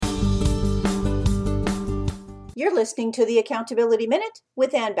You're listening to the Accountability Minute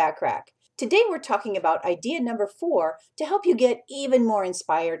with Ann Backrack. Today we're talking about idea number 4 to help you get even more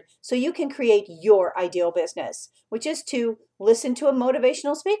inspired so you can create your ideal business, which is to listen to a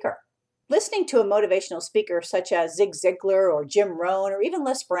motivational speaker. Listening to a motivational speaker such as Zig Ziglar or Jim Rohn or even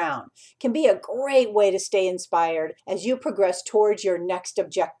Les Brown can be a great way to stay inspired as you progress towards your next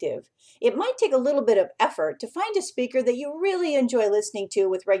objective. It might take a little bit of effort to find a speaker that you really enjoy listening to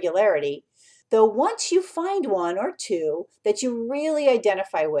with regularity, though once you find one or two that you really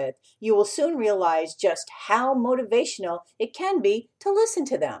identify with, you will soon realize just how motivational it can be to listen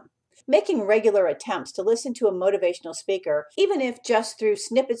to them. Making regular attempts to listen to a motivational speaker, even if just through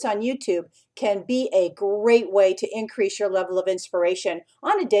snippets on YouTube, can be a great way to increase your level of inspiration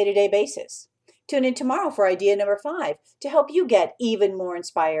on a day-to-day basis. Tune in tomorrow for idea number 5 to help you get even more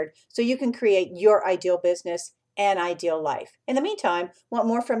inspired so you can create your ideal business and ideal life. In the meantime, want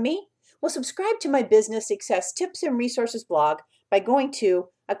more from me? Well, subscribe to my business success tips and resources blog by going to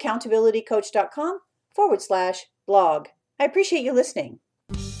accountabilitycoach.com/blog. I appreciate you listening.